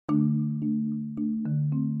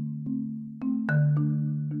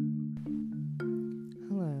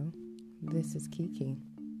this is Kiki.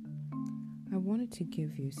 I wanted to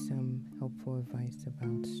give you some helpful advice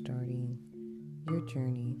about starting your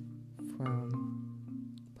journey from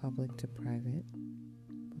public to private.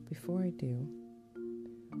 But before I do,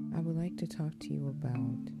 I would like to talk to you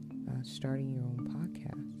about starting your own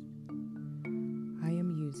podcast. I am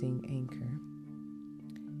using Anchor.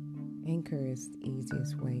 Anchor is the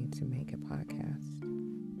easiest way to make a podcast.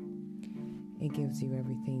 It gives you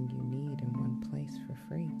everything you need in one place for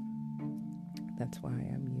free. That's why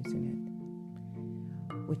I'm using it,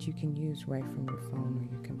 which you can use right from your phone or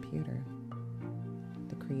your computer.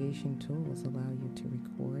 The creation tools allow you to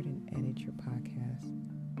record and edit your podcast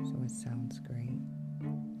so it sounds great.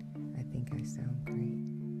 I think I sound great.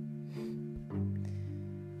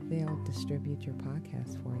 They'll distribute your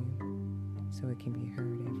podcast for you so it can be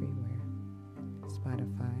heard everywhere.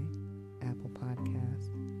 Spotify, Apple Podcasts,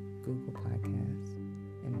 Google Podcasts,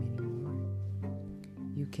 and many more.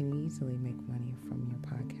 You can easily make money from your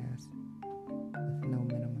podcast with no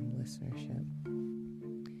minimum listenership.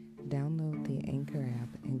 Download the Anchor app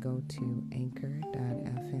and go to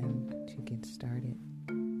anchor.fm to get started.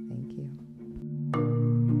 Thank you.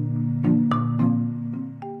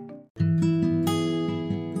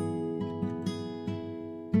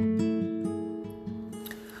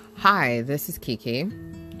 Hi, this is Kiki.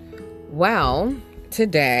 Well,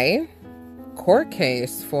 today, court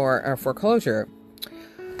case for a foreclosure.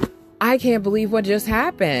 I can't believe what just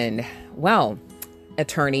happened. Well,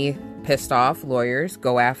 attorney pissed off, lawyers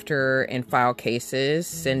go after and file cases,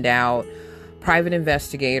 send out private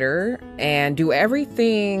investigator, and do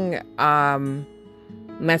everything,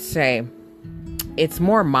 let's say, it's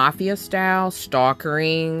more mafia style,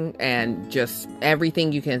 stalkering, and just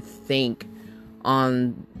everything you can think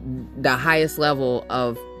on the highest level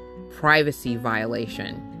of privacy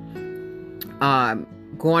violation.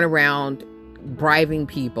 Going around bribing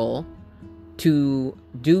people to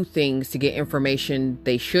do things to get information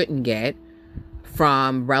they shouldn't get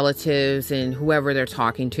from relatives and whoever they're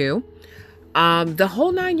talking to. The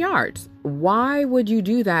whole 9 yards. Why would you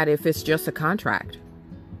do that if it's just a contract?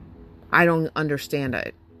 I don't understand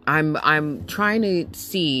it. I'm trying to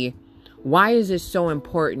see, why is this so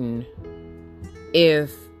important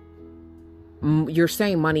if you're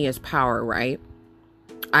saying money is power, right?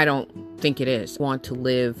 I don't think it is. I want to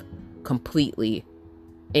live completely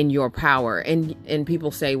in your power. And people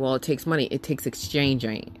say, well, it takes money. It takes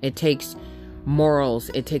exchanging. It takes morals.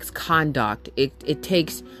 It takes conduct. It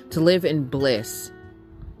takes to live in bliss.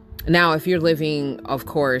 Now, if you're living, of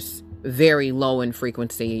course, very low in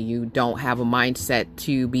frequency, you don't have a mindset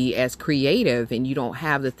to be as creative, and you don't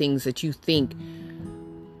have the things that you think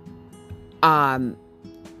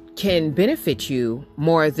can benefit you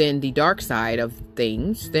more than the dark side of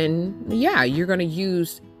things, then yeah, you're going to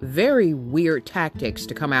use very weird tactics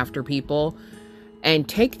to come after people and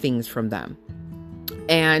take things from them.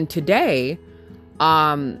 And today,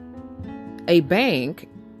 a bank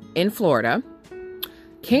in Florida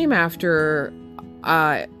came after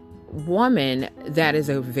a woman that is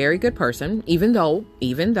a very good person, even though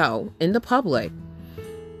in the public,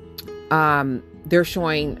 they're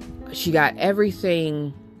showing she got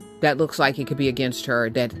everything that looks like it could be against her,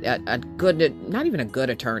 that a good, not even a good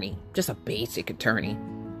attorney, just a basic attorney,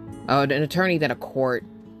 an attorney that a court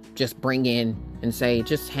just bring in and say,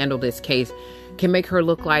 just handle this case, can make her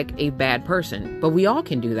look like a bad person. But we all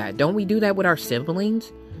can do that. Don't we do that with our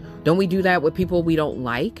siblings? Don't we do that with people we don't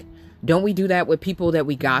like? Don't we do that with people that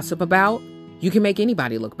we gossip about? You can make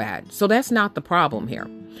anybody look bad. So that's not the problem here.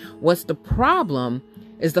 What's the problem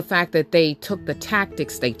is the fact that they took the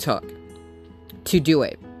tactics they took to do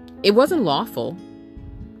it. It wasn't lawful,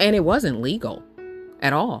 and it wasn't legal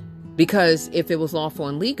at all. Because if it was lawful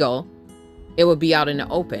and legal, it would be out in the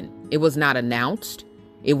open. It was not announced.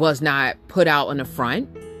 It was not put out on the front.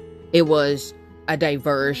 It was a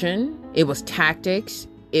diversion. It was tactics.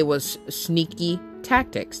 It was sneaky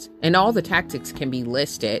tactics. And all the tactics can be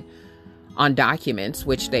listed on documents,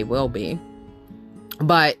 which they will be.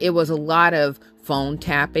 But it was a lot of phone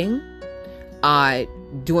tapping,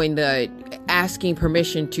 doing the asking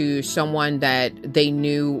permission to someone that they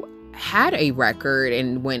knew had a record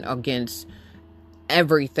and went against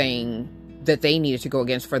everything that they needed to go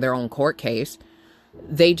against for their own court case.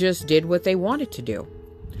 They just did what they wanted to do.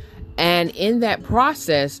 And in that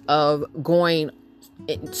process of going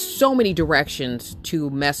in so many directions to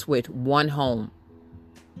mess with one home,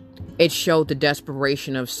 it showed the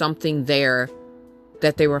desperation of something there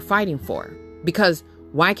that they were fighting for. Because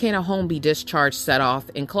why can't a home be discharged, set off,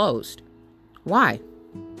 and closed? Why?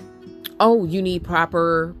 Oh, you need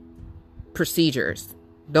proper procedures.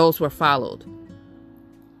 Those were followed.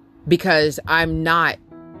 Because I'm not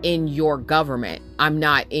in your government. I'm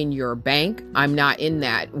not in your bank. I'm not in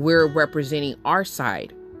that. We're representing our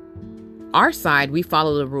side. Our side, we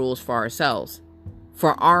follow the rules for ourselves,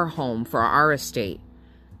 for our home, for our estate.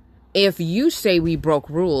 If you say we broke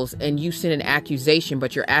rules and you send an accusation,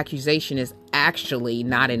 but your accusation is actually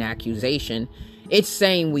not an accusation, it's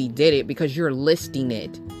saying we did it because you're listing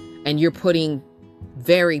it and you're putting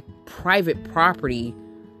very private property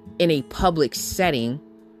in a public setting,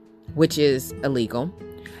 which is illegal.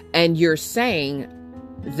 And you're saying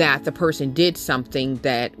that the person did something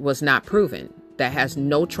that was not proven, that has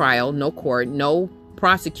no trial, no court, no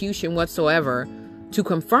prosecution whatsoever to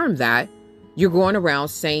confirm that. You're going around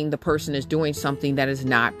saying the person is doing something that is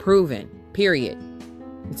not proven, period.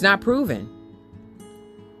 It's not proven.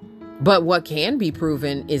 But what can be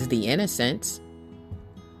proven is the innocence.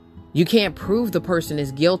 You can't prove the person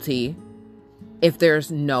is guilty if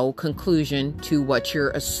there's no conclusion to what you're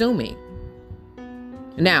assuming.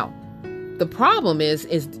 Now, the problem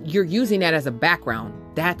is you're using that as a background.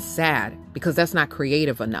 That's sad because that's not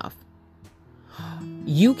creative enough.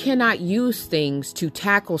 You cannot use things to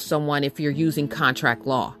tackle someone if you're using contract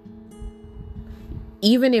law.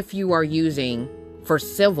 Even if you are using for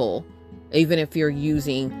civil, even if you're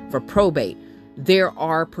using for probate, there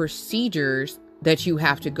are procedures that you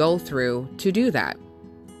have to go through to do that.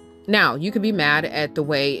 Now, you could be mad at the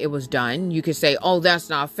way it was done. You could say, oh, that's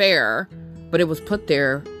not fair. But it was put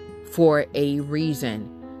there for a reason.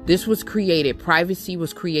 This was created, privacy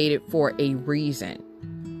was created for a reason.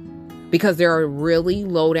 Because there are really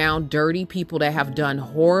low down, dirty people that have done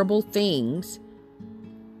horrible things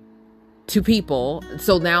to people.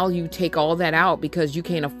 So now you take all that out because you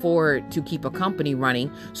can't afford to keep a company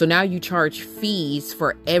running. So now you charge fees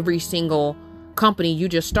for every single company you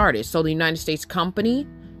just started. So the United States company,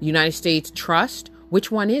 United States trust,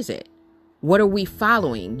 which one is it? What are we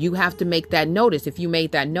following? You have to make that notice. If you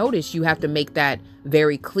made that notice, you have to make that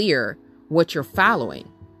very clear what you're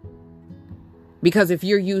following. Because if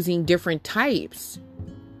you're using different types,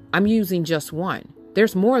 I'm using just one.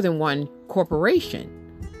 There's more than one corporation.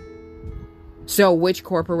 So which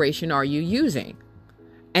corporation are you using?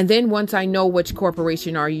 And then once I know which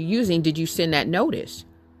corporation are you using, did you send that notice?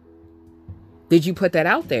 Did you put that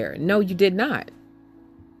out there? No, you did not.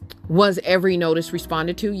 Was every notice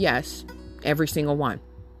responded to? Yes, every single one.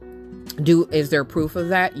 Is there proof of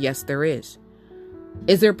that? Yes, there is.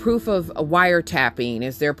 Is there proof of a wiretapping?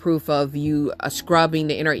 Is there proof of you scrubbing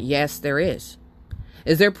the internet? Yes, there is.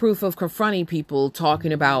 Is there proof of confronting people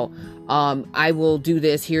talking about, I will do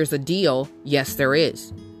this, here's a deal? Yes, there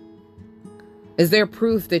is. Is there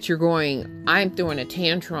proof that you're going, I'm throwing a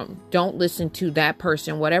tantrum? Don't listen to that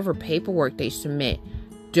person. Whatever paperwork they submit,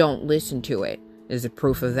 don't listen to it. Is there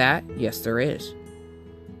proof of that? Yes, there is.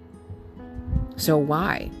 So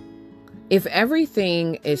why? If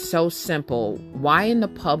everything is so simple, why in the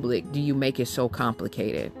public do you make it so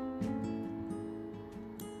complicated?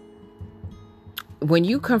 When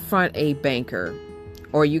you confront a banker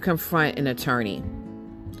or you confront an attorney,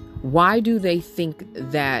 why do they think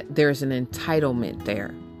that there's an entitlement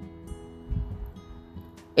there?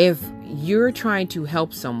 If you're trying to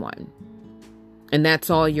help someone and that's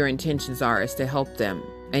all your intentions are, is to help them,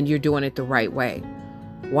 and you're doing it the right way,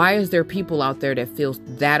 why is there people out there that feels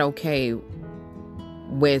that okay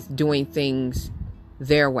with doing things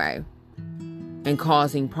their way and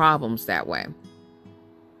causing problems that way?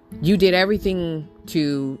 You did everything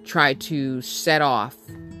to try to set off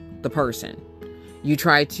the person. You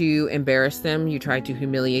try to embarrass them. You try to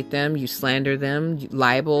humiliate them. You slander them. You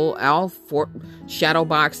libel, shadow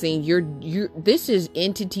boxing. This is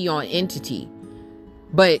entity on entity.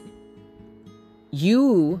 But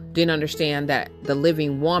you didn't understand that the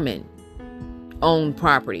living woman owned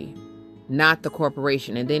property, not the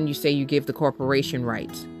corporation. And then you say you give the corporation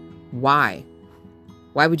rights. Why?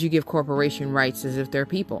 Why would you give corporation rights as if they're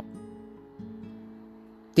people?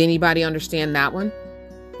 Did anybody understand that one?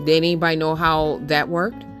 Did anybody know how that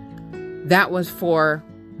worked? That was for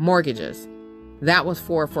mortgages. That was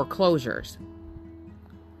for foreclosures.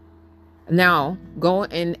 Now, go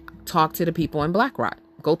and talk to the people in BlackRock.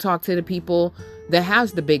 Go talk to the people that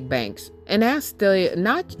has the big banks and ask the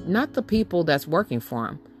not the people that's working for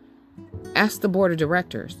them. Ask the board of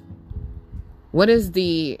directors. What is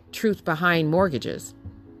the truth behind mortgages?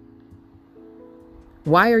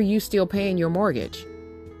 Why are you still paying your mortgage?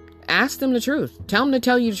 Ask them the truth. Tell them to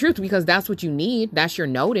tell you the truth because that's what you need. That's your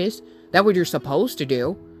notice. That's what you're supposed to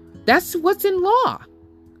do. That's what's in law.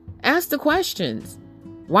 Ask the questions.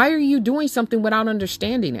 Why are you doing something without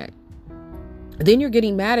understanding it? Then you're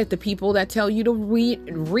getting mad at the people that tell you to read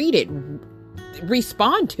it,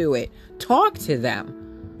 respond to it, talk to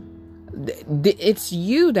them. It's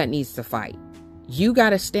you that needs to fight. You got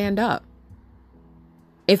to stand up.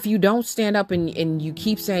 If you don't stand up and you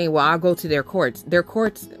keep saying, well, I'll go to their courts,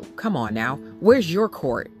 come on now. Where's your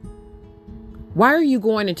court? Why are you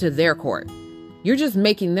going into their court? You're just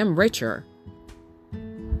making them richer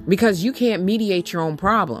because you can't mediate your own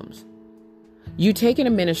problems. You take an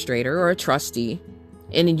administrator or a trustee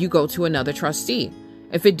and then you go to another trustee.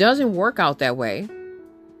 If it doesn't work out that way,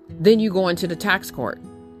 then you go into the tax court.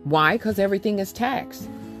 Why? Because everything is taxed.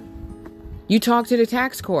 You talk to the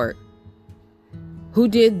tax court. Who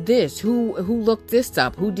did this? Who looked this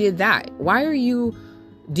up? Who did that? Why are you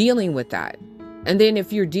dealing with that? And then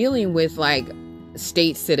if you're dealing with like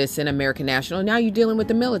state citizen, American national, now you're dealing with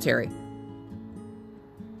the military.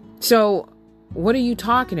 So what are you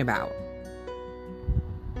talking about?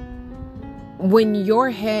 When in your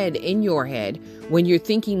head, when you're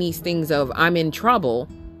thinking these things of I'm in trouble,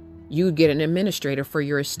 you get an administrator for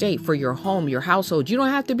your estate, for your home, your household. You don't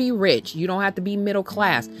have to be rich. You don't have to be middle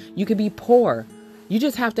class. You could be poor. You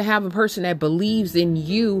just have to have a person that believes in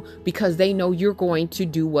you because they know you're going to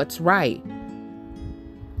do what's right.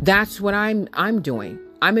 That's what I'm doing.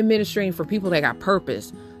 I'm administrating for people that got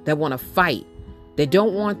purpose, that want to fight. They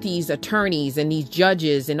don't want these attorneys and these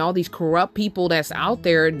judges and all these corrupt people that's out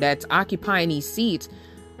there that's occupying these seats,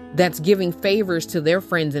 that's giving favors to their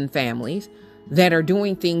friends and families, that are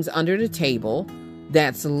doing things under the table,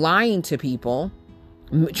 that's lying to people,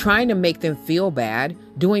 trying to make them feel bad,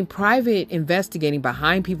 doing private investigating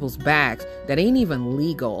behind people's backs that ain't even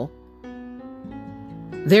legal.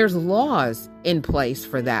 There's laws in place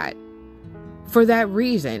for that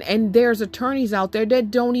reason. And there's attorneys out there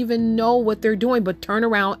that don't even know what they're doing, but turn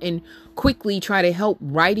around and quickly try to help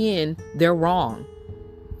right in their wrong.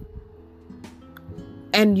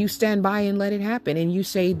 And you stand by and let it happen. And you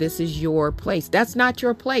say, this is your place. That's not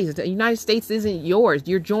your place. The United States isn't yours.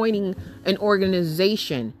 You're joining an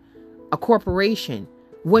organization, a corporation.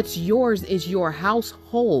 What's yours is your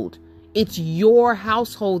household. It's your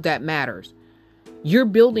household that matters. You're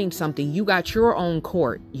building something. You got your own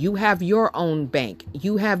court. You have your own bank.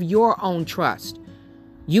 You have your own trust.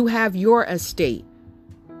 You have your estate.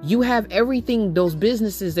 You have everything. Those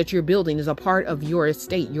businesses that you're building is a part of your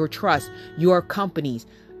estate, your trust, your companies.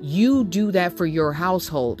 You do that for your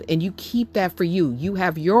household and you keep that for you. You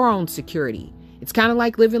have your own security. It's kind of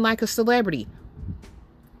like living like a celebrity.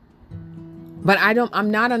 But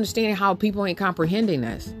I'm not understanding how people ain't comprehending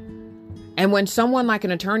this. And when someone like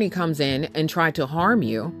an attorney comes in and try to harm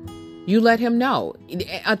you, you let him know.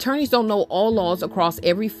 Attorneys don't know all laws across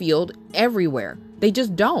every field, everywhere. They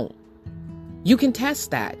just don't. You can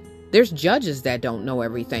test that. There's judges that don't know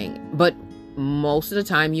everything, but most of the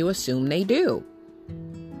time you assume they do.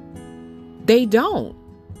 They don't.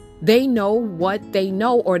 They know what they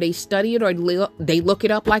know, or they study it, or they look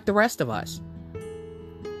it up like the rest of us.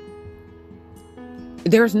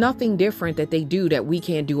 There's nothing different that they do that we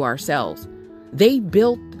can't do ourselves. They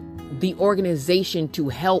built the organization to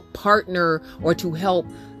help partner or to help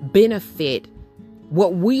benefit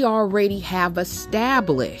what we already have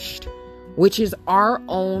established, which is our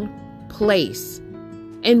own place.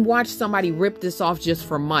 And watch somebody rip this off just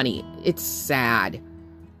for money. It's sad.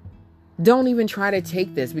 Don't even try to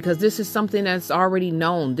take this, because this is something that's already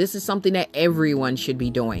known. This is something that everyone should be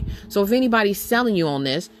doing. So if anybody's selling you on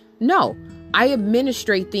this, no. I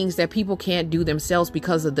administrate things that people can't do themselves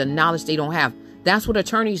because of the knowledge they don't have. That's what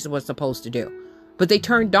attorneys were supposed to do. But they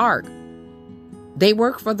turn dark. They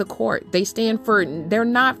work for the court. They're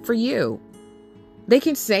not for you. They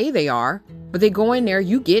can say they are, but they go in there,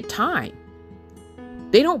 you get time.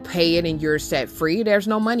 They don't pay it and you're set free. There's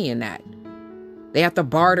no money in that. They have to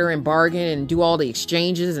barter and bargain and do all the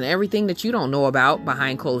exchanges and everything that you don't know about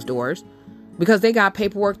behind closed doors, because they got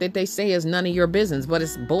paperwork that they say is none of your business, but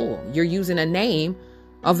it's bull. You're using a name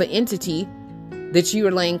of an entity that you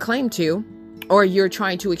are laying claim to, or you're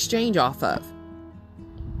trying to exchange off of.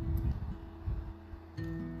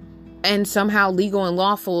 And somehow legal and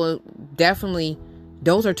lawful, definitely,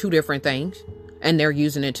 those are two different things. And they're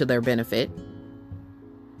using it to their benefit.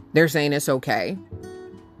 They're saying it's okay.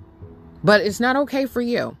 But it's not okay for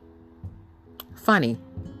you. Funny.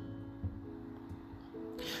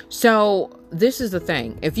 So this is the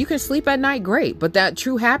thing. If you can sleep at night, great. But that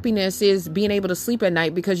true happiness is being able to sleep at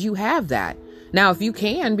night because you have that. Now, if you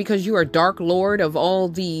can, because you are dark lord of all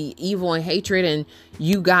the evil and hatred, and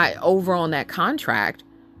you got over on that contract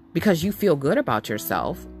because you feel good about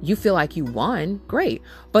yourself, you feel like you won, great.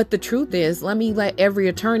 But the truth is, let every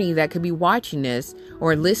attorney that could be watching this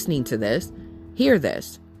or listening to this hear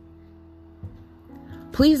this.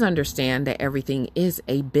 Please understand that everything is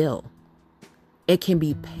a bill. It can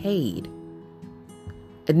be paid.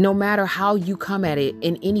 No matter how you come at it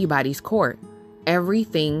in anybody's court,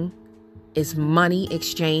 everything is money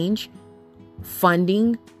exchange,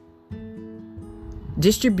 funding,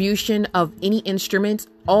 distribution of any instruments.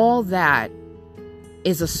 All that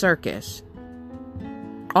is a circus.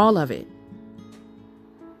 All of it.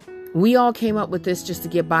 We all came up with this just to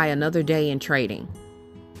get by another day in trading.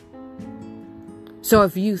 So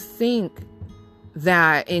if you think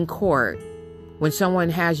that in court, when someone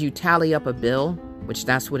has you tally up a bill, which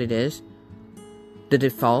that's what it is, the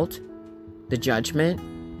default, the judgment,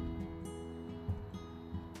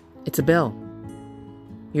 it's a bill.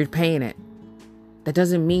 You're paying it. That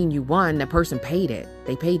doesn't mean you won. That person paid it.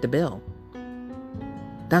 They paid the bill.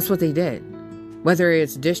 That's what they did. Whether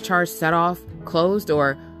it's discharged, set off, closed,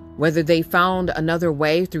 or whether they found another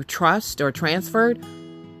way through trust or transferred,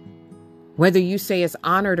 whether you say it's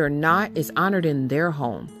honored or not, it's honored in their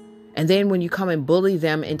home. And then when you come and bully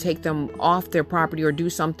them and take them off their property or do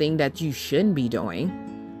something that you shouldn't be doing,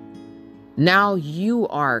 now you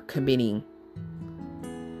are committing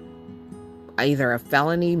either a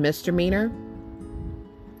felony, misdemeanor.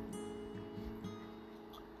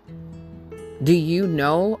 Do you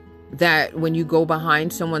know that when you go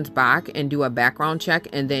behind someone's back and do a background check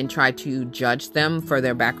and then try to judge them for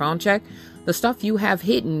their background check, the stuff you have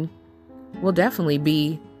hidden will definitely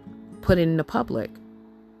be put in the public.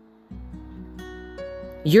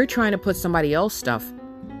 You're trying to put somebody else's stuff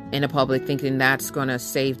in the public thinking that's going to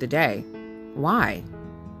save the day. Why?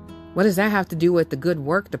 What does that have to do with the good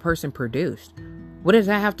work the person produced? What does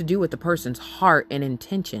that have to do with the person's heart and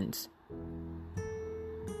intentions?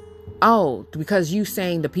 Oh, because you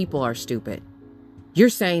saying the people are stupid. You're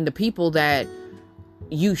saying the people that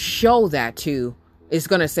you show that to is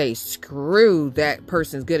going to say, screw that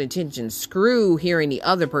person's good intentions. Screw hearing the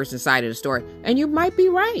other person's side of the story. And you might be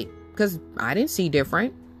right. Because I didn't see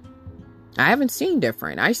different. I haven't seen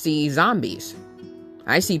different. I see zombies.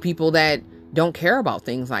 I see people that don't care about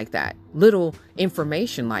things like that. Little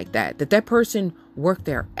information like that. That person worked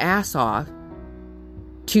their ass off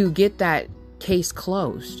to get that case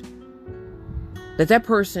closed. That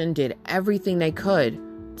person did everything they could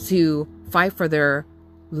to fight for their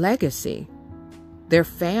legacy, their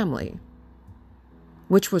family,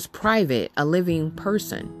 which was private, a living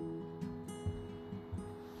person.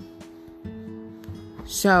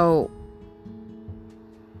 So,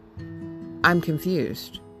 I'm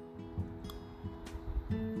confused.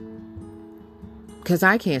 Because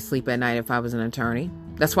I can't sleep at night if I was an attorney.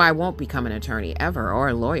 That's why I won't become an attorney ever, or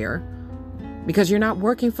a lawyer. Because you're not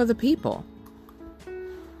working for the people.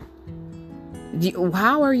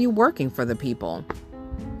 How are you working for the people?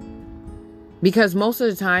 Because most of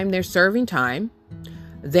the time they're serving time.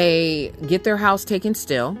 They get their house taken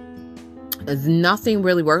still. Nothing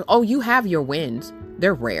really works. Oh, you have your wins.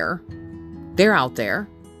 They're rare. They're out there.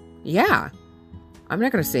 Yeah. I'm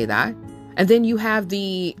not going to say that. And then you have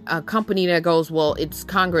the company that goes, well, it's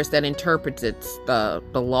Congress that interprets the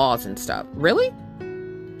laws and stuff. Really?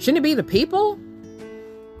 Shouldn't it be the people?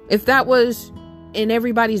 If that was in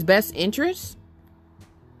everybody's best interest?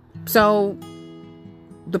 So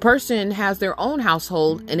the person has their own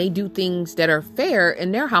household and they do things that are fair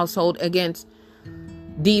in their household against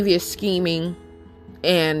devious scheming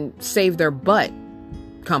and save their butt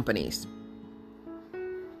companies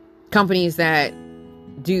that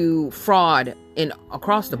do fraud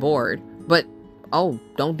across the board, but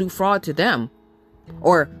don't do fraud to them,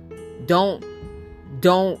 or don't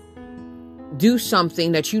do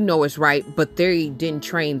something that you know is right, but they didn't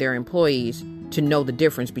train their employees to know the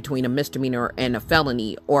difference between a misdemeanor and a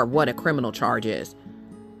felony, or what a criminal charge is.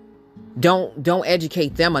 Don't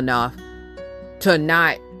educate them enough to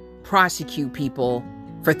not prosecute people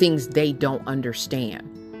for things they don't understand.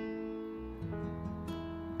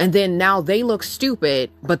 And then now they look stupid,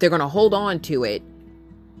 but they're going to hold on to it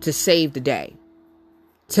to save the day,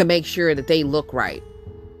 to make sure that they look right,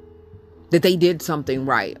 that they did something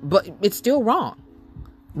right. But it's still wrong.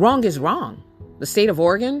 Wrong is wrong. The state of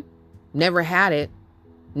Oregon never had it.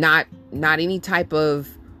 Not any type of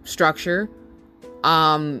structure.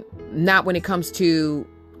 Not when it comes to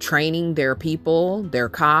training their people, their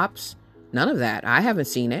cops. None of that. I haven't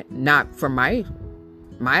seen it. Not from my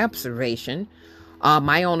observation.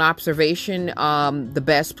 My own observation, the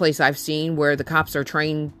best place I've seen where the cops are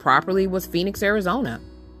trained properly was Phoenix, Arizona.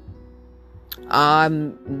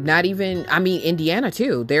 Indiana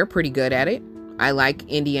too. They're pretty good at it. I like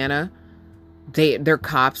Indiana. Their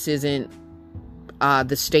cops isn't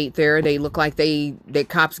the state there. They look like the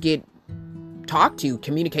cops get talked to.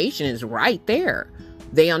 Communication is right there.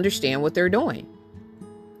 They understand what they're doing.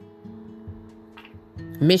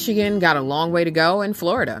 Michigan got a long way to go, and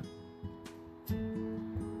Florida.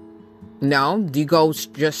 No, you go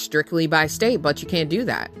just strictly by state, but you can't do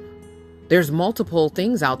that. There's multiple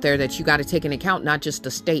things out there that you got to take into account, not just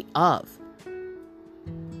the state of.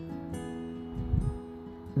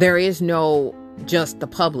 There is no just the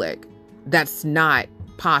public. That's not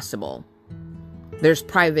possible. There's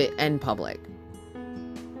private and public.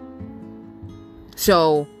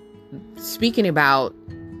 So, speaking about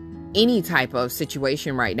any type of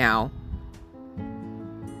situation right now,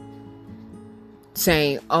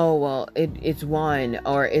 saying, oh, well, it's one,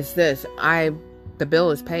 or it's this, the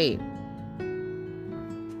bill is paid.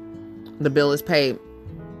 The bill is paid.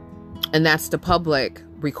 And that's the public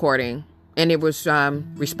recording. And it was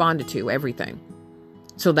responded to, everything.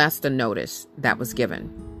 So that's the notice that was given.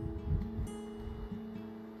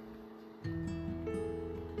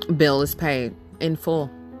 Bill is paid in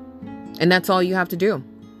full. And that's all you have to do.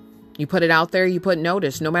 You put it out there, you put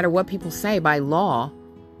notice. No matter what people say, by law,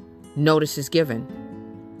 notice is given.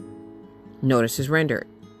 Notice is rendered.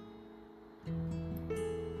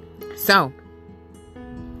 So,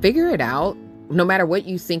 figure it out. No matter what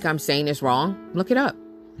you think I'm saying is wrong, look it up.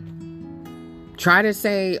 Try to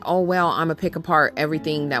say, oh, well, I'm going to pick apart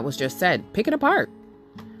everything that was just said. Pick it apart.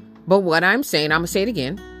 But what I'm saying, I'm going to say it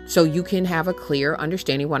again, so you can have a clear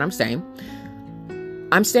understanding of what I'm saying.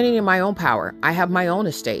 I'm standing in my own power. I have my own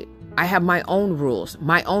estate. I have my own rules,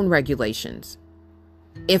 my own regulations.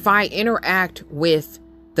 If I interact with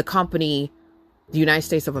the company, the United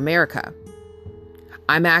States of America,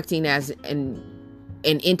 I'm acting as an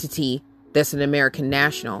entity that's an American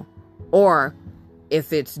national. Or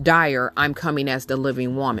if it's dire, I'm coming as the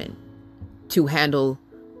living woman to handle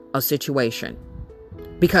a situation.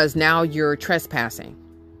 Because now you're trespassing.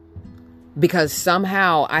 Because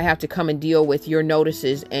somehow I have to come and deal with your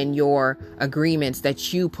notices and your agreements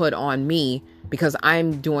that you put on me because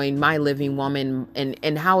I'm doing my living woman.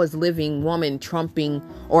 And how is living woman trumping,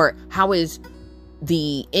 or how is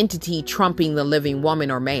the entity trumping the living woman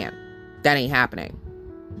or man? That ain't happening.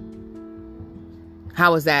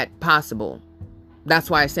 How is that possible? That's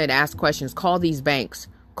why I said ask questions. Call these banks.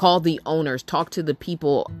 Call the owners. Talk to the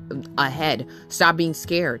people ahead. Stop being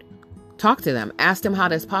scared. Talk to them. Ask them how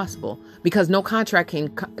that's possible. Because no contract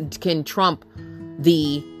can trump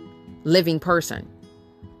the living person.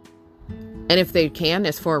 And if they can,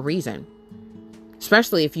 it's for a reason.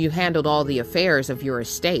 Especially if you handled all the affairs of your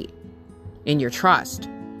estate in your trust.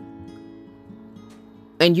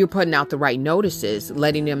 And you're putting out the right notices,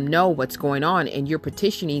 letting them know what's going on, and you're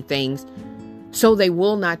petitioning things so they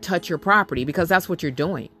will not touch your property, because that's what you're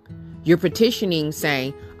doing. You're petitioning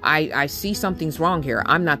saying, I see something's wrong here.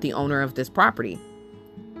 I'm not the owner of this property.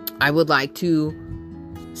 I would like to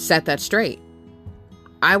set that straight.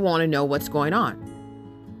 I want to know what's going on.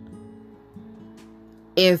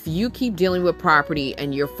 If you keep dealing with property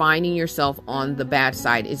and you're finding yourself on the bad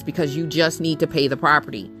side, it's because you just need to pay the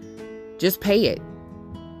property. Just pay it.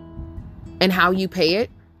 And how you pay it,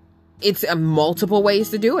 it's multiple ways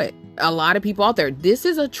to do it. A lot of people out there, this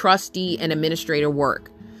is a trustee and administrator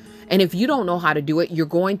work. And if you don't know how to do it, you're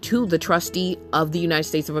going to the trustee of the United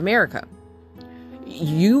States of America.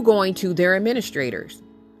 You going to their administrators.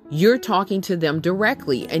 You're talking to them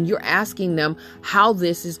directly and you're asking them how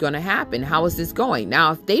this is going to happen. How is this going?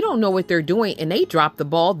 Now, if they don't know what they're doing and they drop the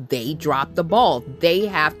ball, they drop the ball. They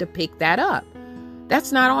have to pick that up.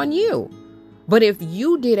 That's not on you. But if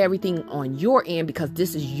you did everything on your end, because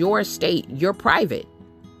this is your estate, you're private.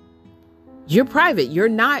 You're private. You're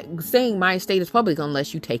not saying my estate is public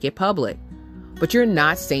unless you take it public. But you're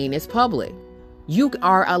not saying it's public. You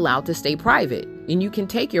are allowed to stay private. And you can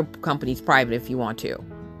take your companies private if you want to.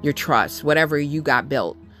 Your trust, whatever you got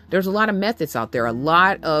built. There's a lot of methods out there, a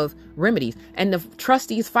lot of remedies. And the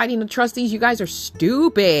trustees fighting the trustees, you guys are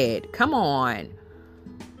stupid. Come on.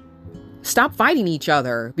 Stop fighting each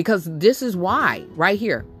other, because this is why right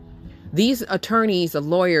here. These attorneys,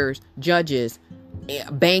 lawyers, judges,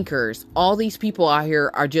 bankers, all these people out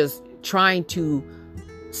here are just trying to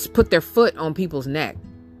put their foot on people's neck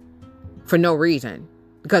for no reason,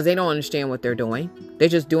 because they don't understand what they're doing. They're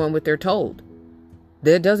just doing what they're told.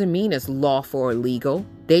 That doesn't mean it's lawful or legal.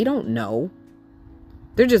 They don't know.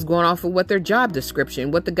 They're just going off of what their job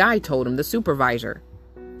description, what the guy told them, the supervisor.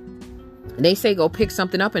 And they say go pick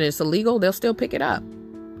something up and it's illegal, they'll still pick it up.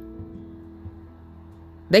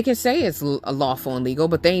 They can say it's lawful and legal,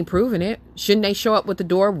 but they ain't proving it. Shouldn't they show up with the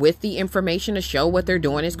door with the information to show what they're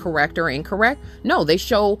doing is correct or incorrect? No, they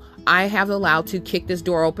show I have allowed to kick this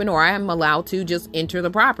door open, or I am allowed to just enter the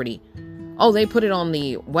property. Oh, they put it on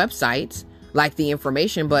the websites, like the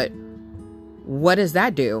information, but what does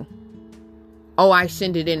that do? Oh, I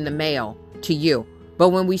send it in the mail to you. But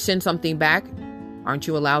when we send something back, aren't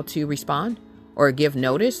you allowed to respond? or give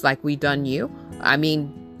notice like we done you, I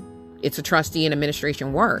mean, it's a trustee and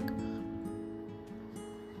administration work.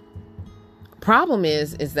 Problem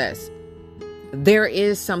is this. There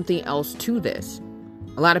is something else to this.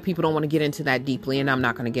 A lot of people don't want to get into that deeply, and I'm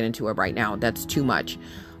not going to get into it right now. That's too much.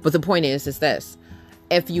 But the point is this.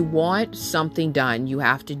 If you want something done, you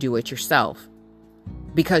have to do it yourself,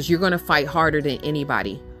 because you're going to fight harder than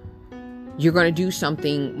anybody. You're going to do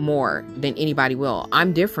something more than anybody will.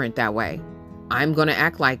 I'm different that way. I'm going to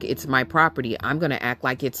act like it's my property. I'm going to act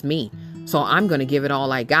like it's me. So I'm going to give it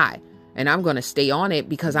all I got. And I'm going to stay on it,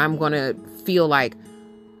 because I'm going to feel like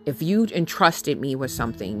if you entrusted me with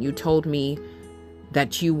something, you told me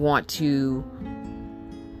that you want to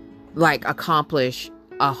accomplish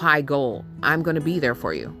a high goal, I'm going to be there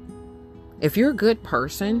for you. If you're a good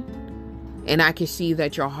person and I can see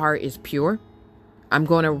that your heart is pure, I'm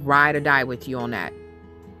going to ride or die with you on that.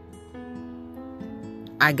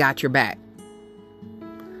 I got your back.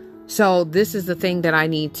 So this is the thing that I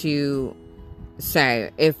need to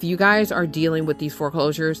say. If you guys are dealing with these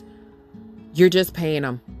foreclosures, you're just paying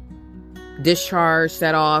them. Discharge,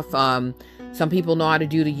 set off. Some people know how to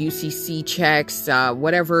do the UCC checks,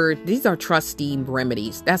 whatever. These are trustee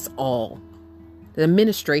remedies. That's all. The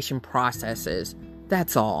administration processes.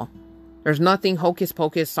 That's all. There's nothing hocus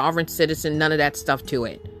pocus, sovereign citizen, none of that stuff to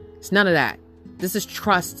it. It's none of that. This is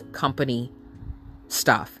trust company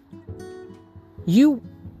stuff. You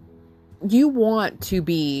want to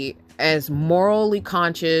be as morally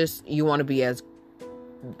conscious. You want to be as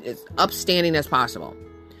upstanding as possible.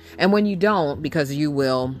 And when you don't, because you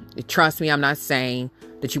will, trust me, I'm not saying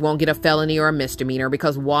that you won't get a felony or a misdemeanor,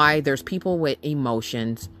 because why? There's people with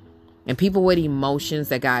emotions, and people with emotions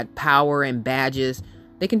that got power and badges,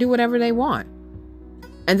 they can do whatever they want.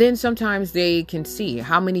 And then sometimes they can see.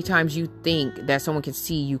 How many times you think that someone can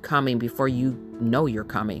see you coming before you know you're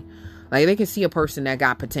coming? Like, they can see a person that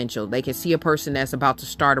got potential. They can see a person that's about to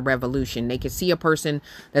start a revolution. They can see a person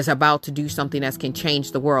that's about to do something that can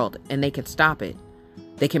change the world, and they can stop it.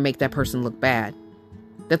 They can make that person look bad.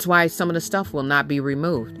 That's why some of the stuff will not be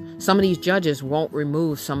removed. Some of these judges won't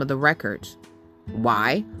remove some of the records.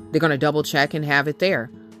 Why? They're going to double check and have it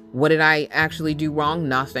there. What did I actually do wrong?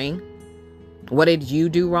 Nothing. What did you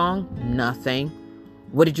do wrong? Nothing.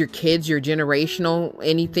 What did your kids, your generational,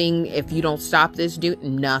 anything, if you don't stop this, do?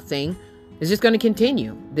 Nothing. It's just going to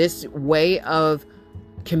continue. This way of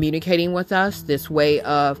communicating with us, this way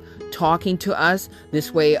of talking to us,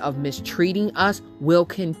 this way of mistreating us will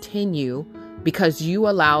continue, because you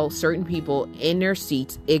allow certain people in their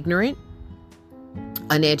seats, ignorant,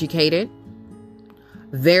 uneducated,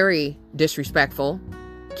 very disrespectful,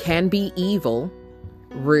 can be evil,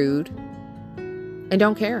 rude, and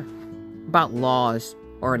don't care about laws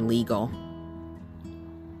or legal.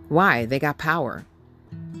 Why? They got power.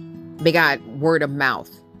 They got word of mouth.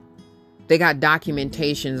 They got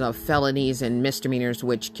documentations of felonies and misdemeanors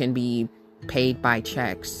which can be paid by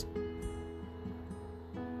checks.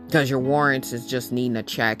 Because your warrants is just needing a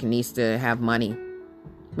check and needs to have money,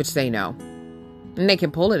 which they know. And they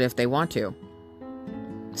can pull it if they want to.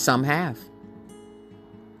 Some have.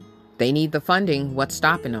 They need the funding. What's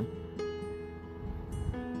stopping them?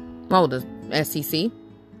 Well, the SEC.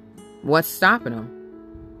 What's stopping them?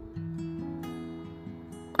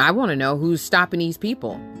 I want to know who's stopping these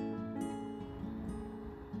people.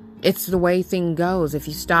 It's the way thing goes. If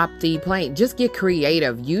you stop the plane, just get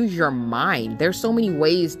creative. Use your mind. There's so many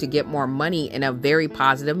ways to get more money in a very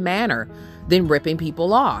positive manner than ripping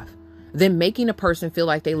people off, than making a person feel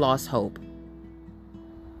like they lost hope.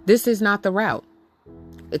 This is not the route.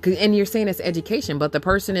 And you're saying it's education, but the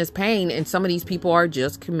person is paying, and some of these people are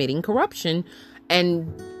just committing corruption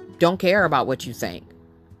and don't care about what you think.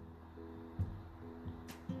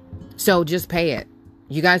 So just pay it.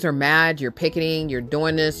 You guys are mad, you're picketing, you're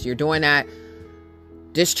doing this, you're doing that.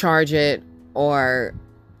 Discharge it, or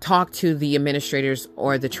talk to the administrators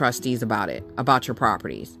or the trustees about it, about your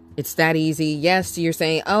properties. It's that easy. Yes, you're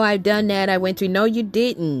saying, oh, I've done that, I went through. No, you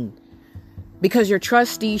didn't. Because your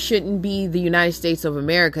trustee shouldn't be the United States of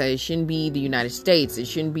America. It shouldn't be the United States. It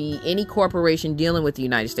shouldn't be any corporation dealing with the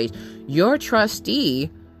United States. Your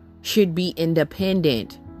trustee should be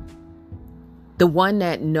independent. The one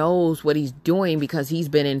that knows what he's doing, because he's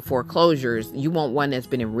been in foreclosures. You want one that's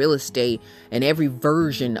been in real estate and every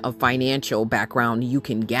version of financial background you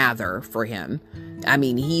can gather for him. I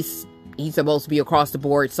mean, he's supposed to be across the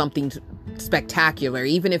board something spectacular.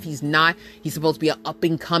 Even if he's not, he's supposed to be an up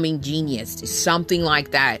and coming genius, something like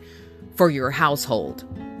that for your household.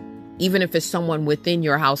 Even if it's someone within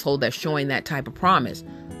your household that's showing that type of promise.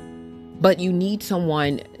 But you need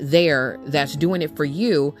someone there that's doing it for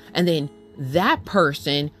you, and then that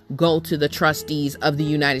person go to the trustees of the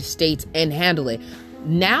United States and handle it.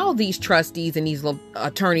 Now these trustees and these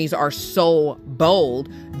attorneys are so bold,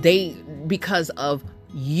 because of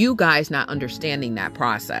you guys not understanding that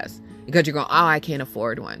process. Because you're going, oh, I can't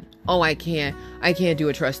afford one. Oh, I can't do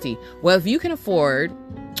a trustee. Well, if you can afford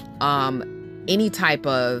any type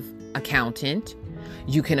of accountant,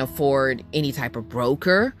 you can afford any type of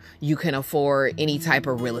broker, you can afford any type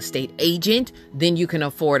of real estate agent, then you can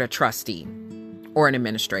afford a trustee or an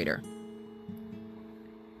administrator.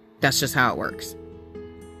 That's just how it works.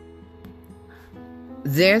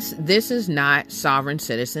 This is not sovereign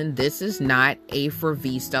citizen. This is not A for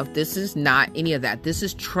V stuff. This is not any of that. This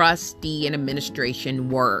is trustee and administration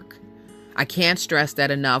work. I can't stress that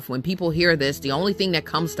enough. When people hear this, the only thing that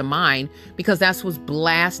comes to mind, because that's what's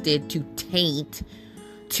blasted to taint,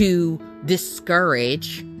 to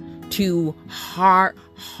discourage, to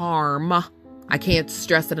harm, I can't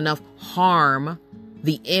stress it enough, harm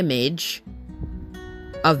the image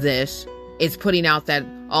of this. It's putting out that,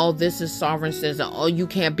 oh, this is sovereign citizen. Oh, you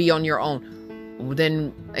can't be on your own.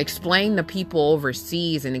 Then explain the people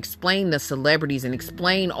overseas and explain the celebrities and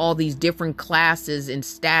explain all these different classes and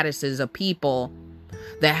statuses of people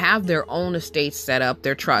that have their own estates set up,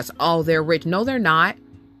 their trusts. Oh, they're rich. No, they're not.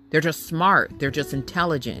 They're just smart. They're just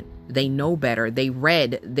intelligent. They know better.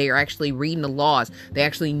 They're actually reading the laws. They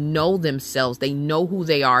actually know themselves. They know who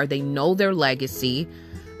they are. They know their legacy.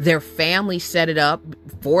 Their family set it up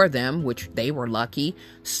for them, which they were lucky.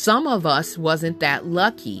 Some of us wasn't that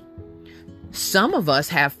lucky. Some of us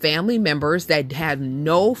have family members that had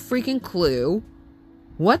no freaking clue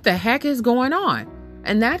what the heck is going on.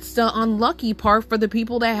 And that's the unlucky part for the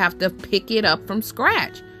people that have to pick it up from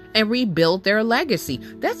scratch and rebuild their legacy.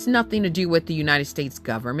 That's nothing to do with the United States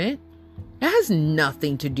government. That has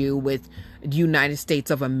nothing to do with the United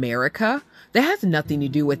States of America. That has nothing to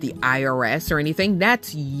do with the IRS or anything.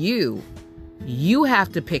 That's you. You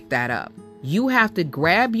have to pick that up. You have to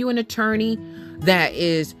grab you an attorney that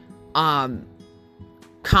is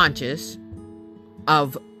conscious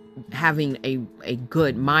of having a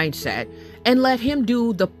good mindset and let him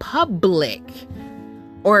do the public,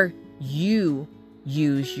 or you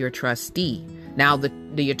use your trustee. Now,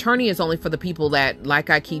 the attorney is only for the people that, like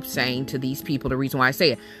I keep saying to these people, the reason why I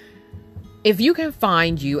say it, if you can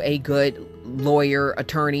find you a good lawyer,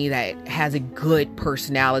 attorney that has a good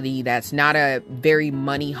personality, that's not a very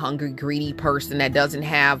money hungry, greedy person, that doesn't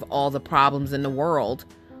have all the problems in the world,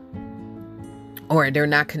 or they're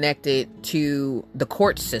not connected to the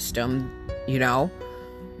court system,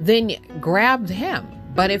 then grab him.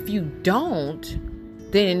 But if you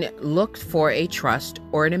don't, then look for a trust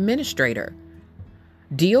or an administrator.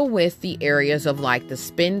 Deal with the areas of like the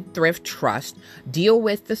spendthrift trust. Deal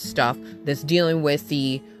with the stuff that's dealing with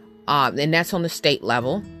the, and that's on the state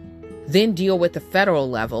level. Then deal with the federal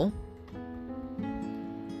level.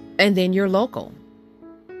 And then your local.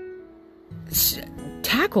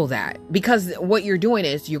 Tackle that, because what you're doing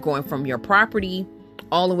is you're going from your property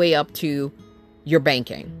all the way up to your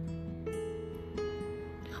banking.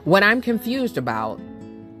 What I'm confused about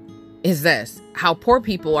is this: how poor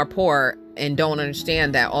people are poor and don't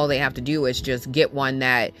understand that all they have to do is just get one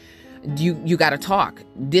that you got to talk.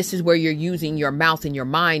 This is where you're using your mouth and your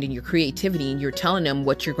mind and your creativity, and you're telling them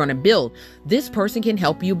what you're going to build. This person can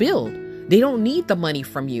help you build. They don't need the money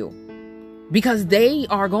from you because they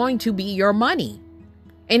are going to be your money.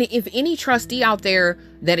 And if any trustee out there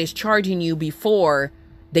that is charging you before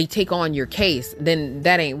they take on your case, then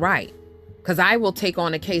that ain't right. Because I will take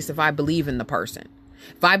on a case if I believe in the person.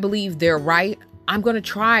 If I believe they're right, I'm going to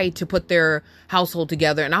try to put their household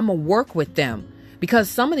together, and I'm going to work with them. Because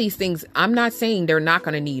some of these things, I'm not saying they're not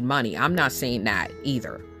going to need money. I'm not saying that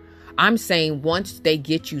either. I'm saying once they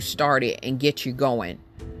get you started and get you going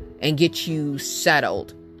and get you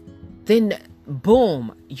settled, then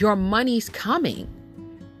boom, your money's coming.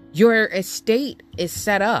 Your estate is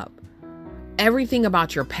set up. Everything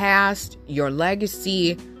about your past, your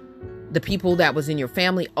legacy, the people that was in your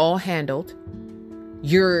family, all handled.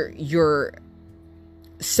 You're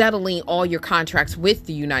settling all your contracts with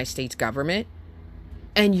the United States government,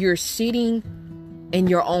 and you're sitting in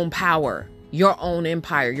your own power, your own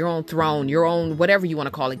empire, your own throne, your own, whatever you want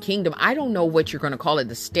to call it, kingdom. I don't know what you're going to call it,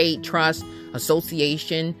 the state, trust,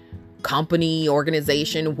 association, company,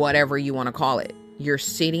 organization, whatever you want to call it. You're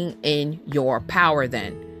sitting in your power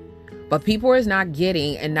then. But people is not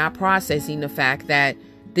getting and not processing the fact that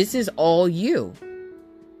this is all you.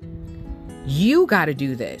 You got to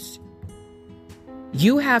do this.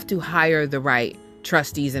 You have to hire the right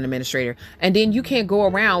trustees and administrator. And then you can't go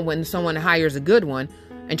around when someone hires a good one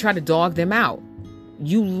and try to dog them out.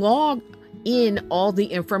 You in all the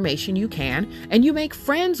information you can, and you make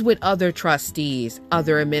friends with other trustees,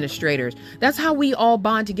 other administrators. That's how we all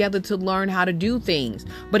bond together to learn how to do things.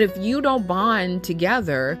 But if you don't bond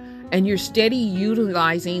together and you're steady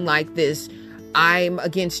utilizing like this, I'm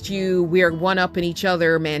against you, we're one-upping each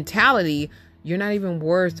other mentality, you're not even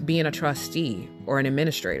worth being a trustee or an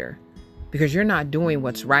administrator, because you're not doing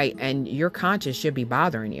what's right and your conscience should be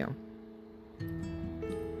bothering you.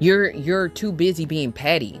 You're too busy being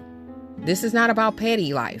petty. This is not about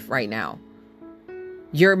petty life right now.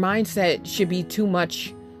 Your mindset should be too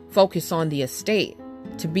much focused on the estate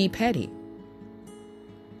to be petty.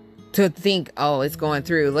 To think, oh, it's going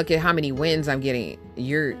through. Look at how many wins I'm getting.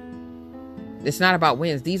 It's not about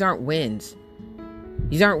wins. These aren't wins.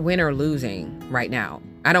 These aren't win or losing right now.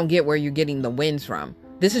 I don't get where you're getting the wins from.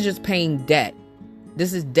 This is just paying debt.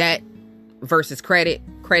 This is debt versus credit,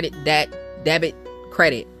 debt, debit,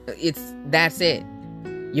 credit. That's it.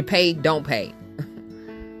 You pay, don't pay.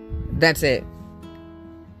 That's it.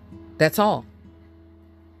 That's all.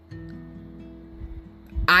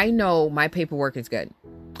 I know my paperwork is good.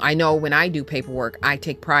 I know when I do paperwork, I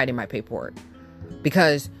take pride in my paperwork,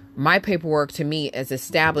 because my paperwork to me is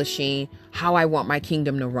establishing how I want my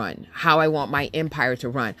kingdom to run, how I want my empire to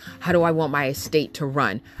run, how do I want my estate to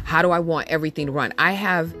run, how do I want everything to run. I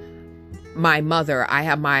have my mother, I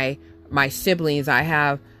have my siblings, I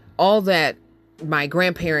have all that, my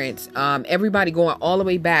grandparents, everybody going all the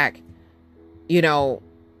way back,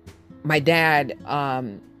 my dad,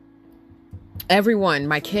 everyone,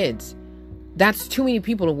 my kids. That's too many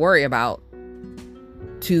people to worry about,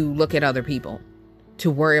 to look at other people,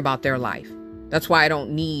 to worry about their life. That's why I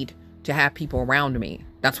don't need to have people around me.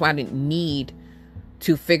 That's why I didn't need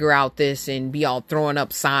to figure out this and be all throwing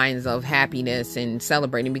up signs of happiness and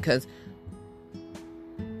celebrating, because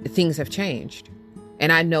things have changed.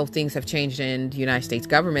 And I know things have changed in the United States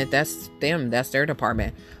government. That's them. That's their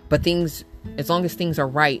department. But things, as long as things are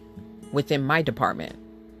right within my department,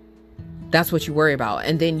 that's what you worry about.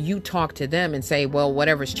 And then you talk to them and say, well,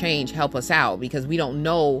 whatever's changed, help us out, because we don't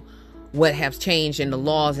know what has changed in the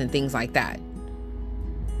laws and things like that.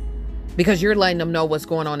 Because you're letting them know what's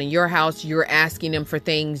going on in your house. You're asking them for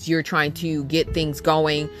things. You're trying to get things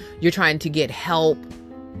going. You're trying to get help.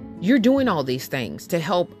 You're doing all these things to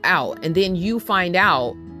help out. And then you find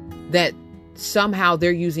out that somehow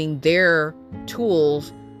they're using their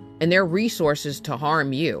tools and their resources to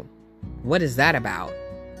harm you. What is that about?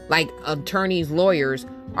 Like, attorneys, lawyers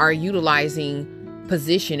are utilizing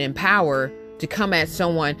position and power to come at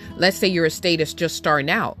someone. Let's say your estate is just starting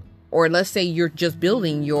out, or let's say you're just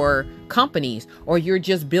building your companies, or you're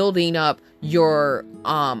just building up your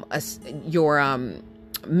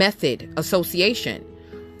method association.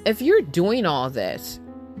 If you're doing all this,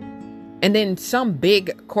 and then some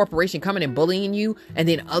big corporation coming and bullying you, and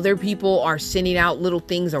then other people are sending out little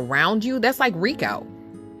things around you, that's like RICO.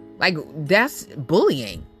 Like, that's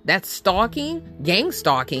bullying. That's stalking, gang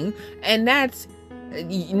stalking, and that's,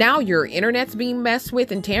 now your internet's being messed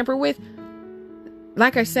with and tampered with.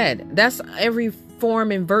 Like I said, that's every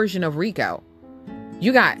form and version of RICO.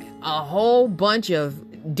 You got a whole bunch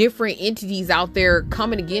of different entities out there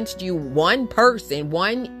coming against you. One person,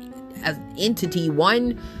 one entity,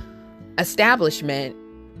 one establishment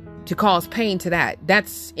to cause pain to that.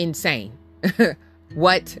 That's insane.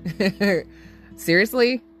 What?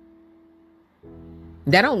 Seriously?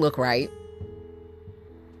 That don't look right.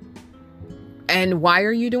 And why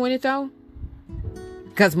are you doing it though?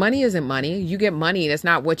 Because money isn't money. You get money, that's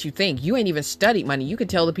not what you think. You ain't even studied money. You can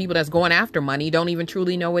tell the people that's going after money don't even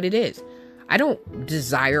truly know what it is. I don't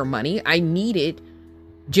desire money. I need it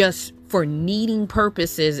just for needing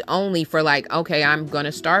purposes only, for like, okay, I'm going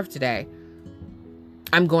to starve today.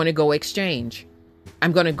 I'm going to go exchange.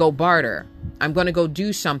 I'm going to go barter. I'm going to go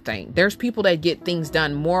do something. There's people that get things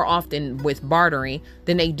done more often with bartering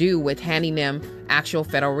than they do with handing them actual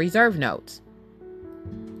Federal Reserve notes.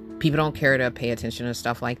 People don't care to pay attention to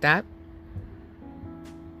stuff like that.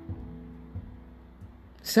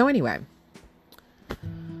 So anyway,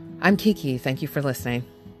 I'm Kiki. Thank you for listening.